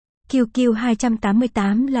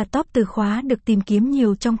qq288 là top từ khóa được tìm kiếm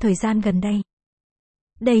nhiều trong thời gian gần đây.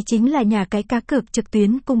 Đây chính là nhà cái cá cược trực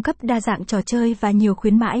tuyến cung cấp đa dạng trò chơi và nhiều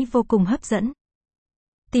khuyến mãi vô cùng hấp dẫn.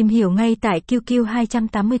 Tìm hiểu ngay tại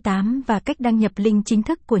qq288 và cách đăng nhập link chính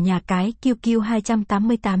thức của nhà cái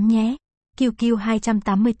qq288 nhé.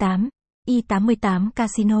 qq288, i88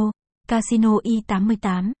 Casino, Casino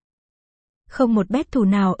i88. Không một bet thủ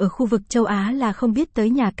nào ở khu vực châu Á là không biết tới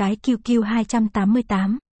nhà cái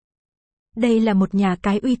qq288. Đây là một nhà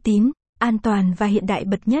cái uy tín, an toàn và hiện đại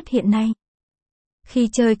bậc nhất hiện nay. Khi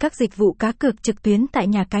chơi các dịch vụ cá cược trực tuyến tại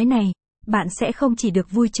nhà cái này, bạn sẽ không chỉ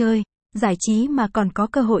được vui chơi, giải trí mà còn có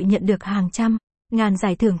cơ hội nhận được hàng trăm, ngàn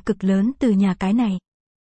giải thưởng cực lớn từ nhà cái này.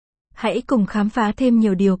 Hãy cùng khám phá thêm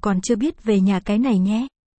nhiều điều còn chưa biết về nhà cái này nhé.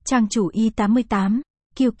 Trang chủ i88,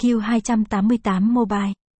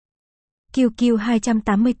 qq288.mobi.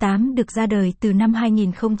 qq288 được ra đời từ năm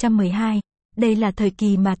 2012. Đây là thời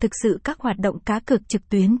kỳ mà thực sự các hoạt động cá cược trực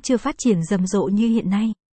tuyến chưa phát triển rầm rộ như hiện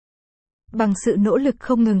nay. Bằng sự nỗ lực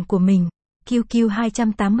không ngừng của mình,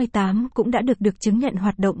 qq288 cũng đã được chứng nhận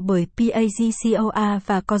hoạt động bởi PAGCOR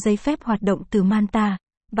và có giấy phép hoạt động từ Malta,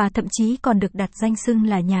 và thậm chí còn được đặt danh xưng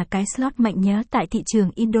là nhà cái slot mạnh nhớ tại thị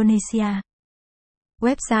trường Indonesia.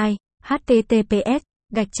 Website: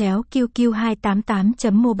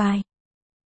 https://qq288.mobi